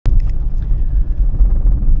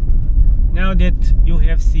Now that you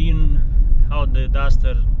have seen how the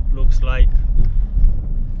Duster looks like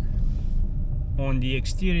on the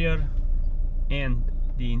exterior and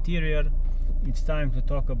the interior, it's time to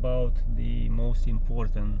talk about the most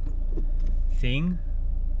important thing,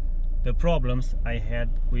 the problems I had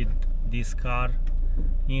with this car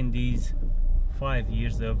in these 5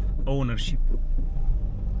 years of ownership.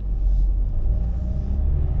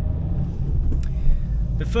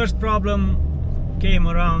 The first problem came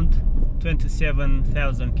around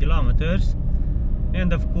 27,000 kilometers,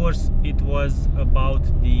 and of course it was about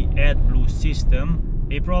the AdBlue system,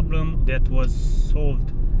 a problem that was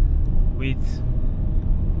solved with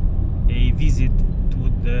a visit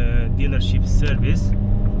to the dealership service,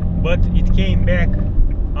 but it came back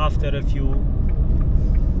after a few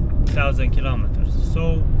thousand kilometers.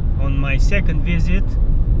 So on my second visit,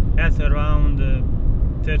 at around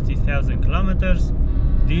 30,000 kilometers,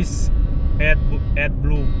 this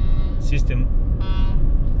AdBlue system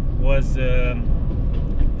was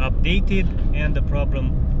updated and the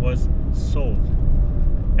problem was solved.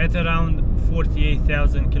 At around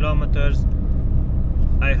 48,000 kilometers,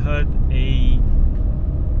 I heard a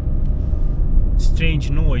strange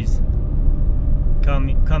noise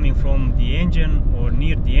coming from the engine or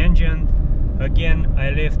near the engine. Again, I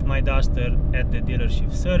left my Duster at the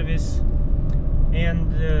dealership service,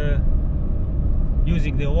 and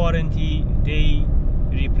using the warranty, they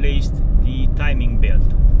replaced the timing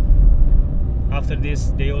belt. After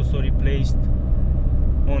this, they also replaced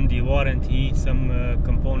on the warranty some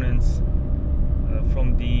components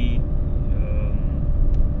from the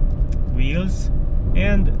wheels,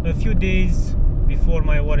 and a few days before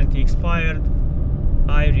my warranty expired,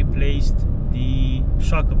 I replaced the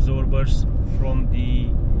shock absorbers from the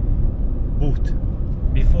boot.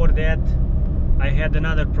 Before that, I had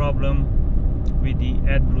another problem with the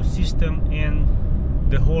AdBlue system, and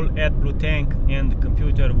the whole AdBlue tank and the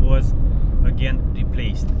computer was again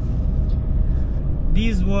replaced.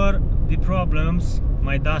 These were the problems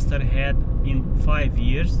my Duster had in 5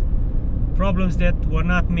 years, problems that were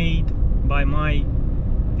not made by my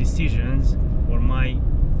decisions or my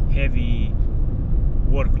heavy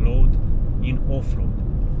workload in off-road.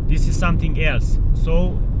 This is something else.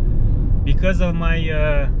 So because of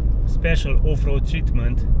my special off-road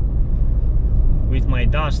treatment with my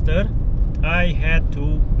Duster, I had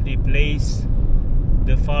to replace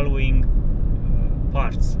the following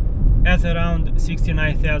parts. At around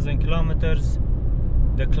 69,000 kilometers,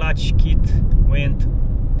 the clutch kit went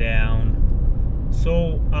down.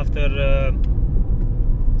 So after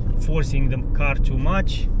forcing the car too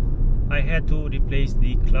much, I had to replace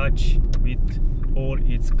the clutch with all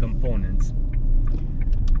its components.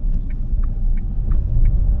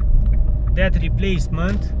 That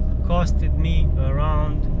replacement costed me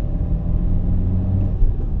around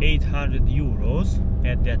 800 euros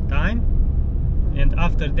at that time, and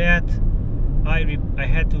after that I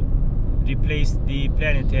had to replace the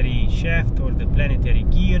planetary shaft or the planetary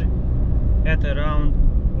gear at around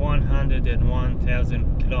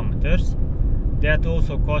 101,000 kilometers. That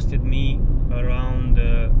also costed me around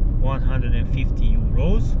 150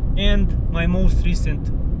 euros. And my most recent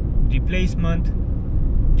replacement,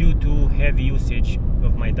 due to heavy usage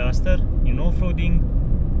of my Duster in off-roading,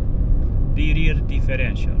 the rear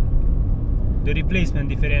differential. The replacement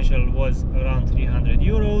differential was around 300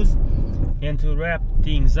 euros, and to wrap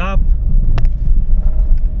things up,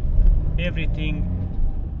 everything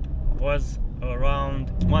was around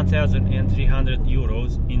 1,300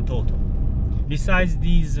 euros in total. Besides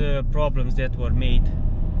these problems that were made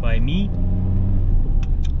by me,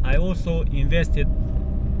 I also invested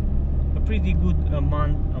a pretty good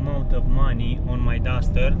amount of money on my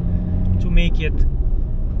Duster to make it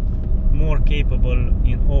more capable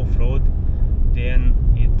in off-road than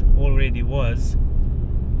it already was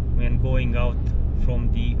when going out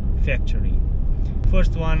from the factory.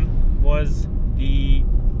 First one was the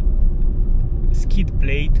skid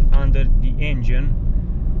plate under the engine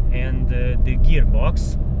and the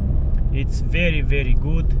gearbox. It's very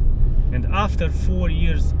good, and after 4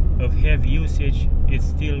 years of heavy usage, it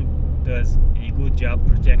still does a good job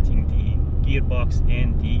protecting the gearbox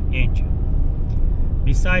and the engine.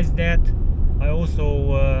 Besides that, I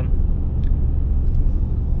also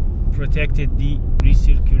protected the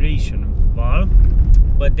recirculation valve,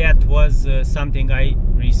 but that was something I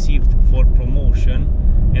received for promotion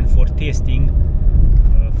and for testing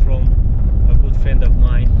from a good friend of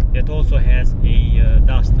mine that also has a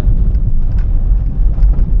Duster.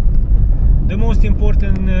 The most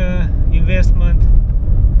important investment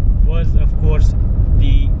was, of course,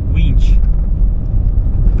 the winch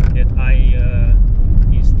that I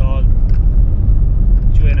installed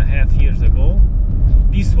 2.5 years ago.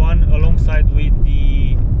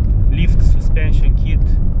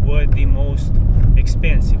 most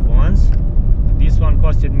expensive ones. This one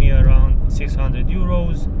costed me around 600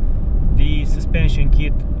 euros. The suspension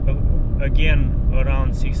kit again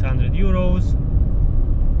around 600 euros.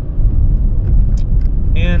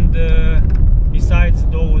 And besides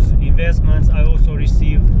those investments, I also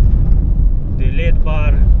received the LED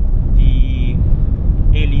bar, the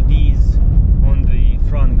LEDs on the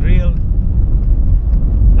front grille.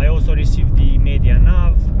 I also received the media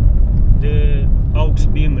nav, the aux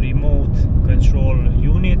beam remote control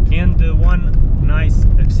unit, and one nice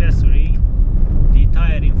accessory, the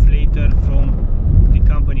tire inflator from the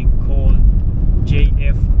company called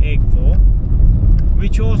JF Egvo,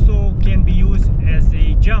 which also can be used as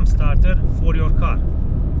a jump starter for your car.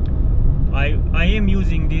 I am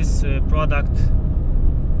using this product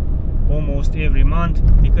almost every month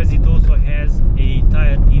because it also has a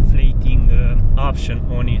tire inflating option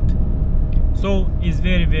on it, so it's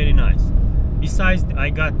very nice. Besides, I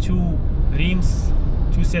got two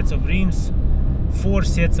sets of rims, 4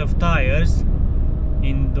 sets of tires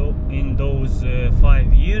in those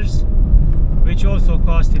 5 years, which also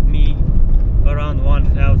costed me around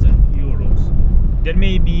 1,000 euros. There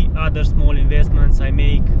may be other small investments I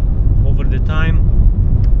make over the time,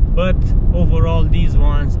 but overall these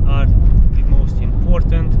ones are the most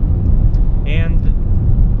important, and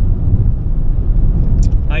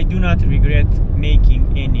I do not regret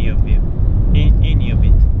making any of it.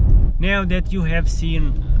 Now that you have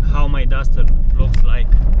seen how my Duster looks like,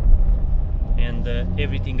 and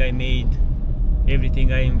everything I made,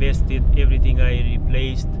 everything I invested, everything I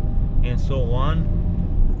replaced, and so on,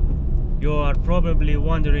 you are probably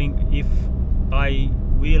wondering if I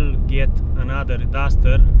will get another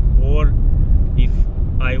Duster, or if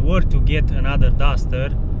I were to get another Duster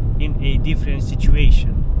in a different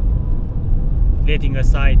situation, letting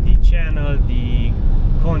aside the channel, the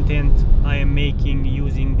content I am making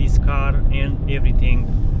using this car and everything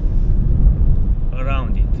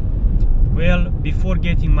around it. Well, before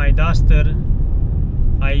getting my Duster,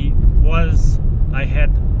 I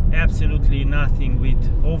had absolutely nothing with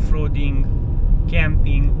off-roading,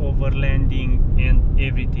 camping, overlanding, and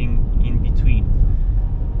everything in between,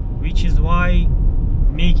 which is why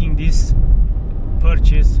making this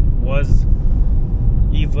purchase was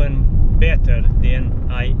even better than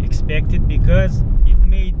I expected, because it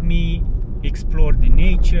made me explore the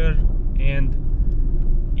nature and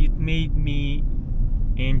it made me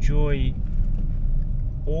enjoy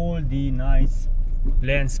all the nice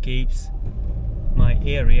landscapes my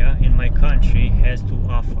area and my country has to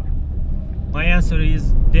offer. My answer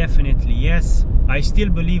is definitely yes. I still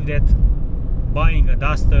believe that buying a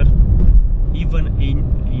Duster, even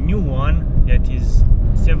a new one that is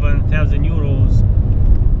 7,000 euros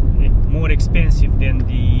more expensive than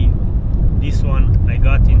this one I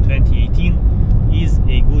got in 2018, is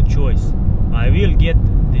a good choice. I will get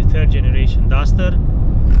the 3rd generation Duster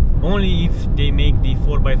only if they make the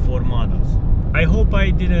 4x4 models. I hope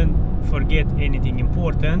I didn't forget anything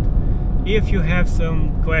important. If you have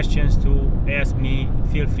some questions to ask me,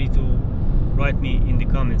 feel free to write me in the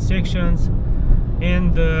comment sections,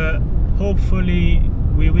 and hopefully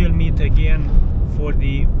we will meet again for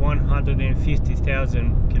the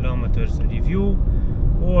 150,000 kilometers review,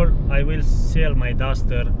 or I will sell my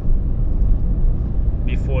Duster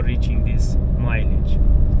before reaching this mileage.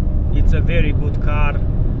 It's a very good car.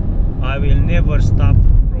 I will never stop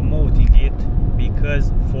promoting it,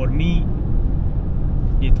 because for me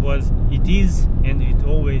it is and it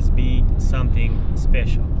always be something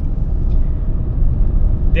special.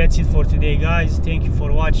 That's it for today, guys. Thank you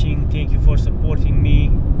for watching, thank you for supporting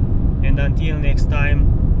me, and until next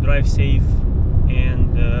time, drive safe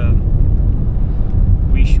and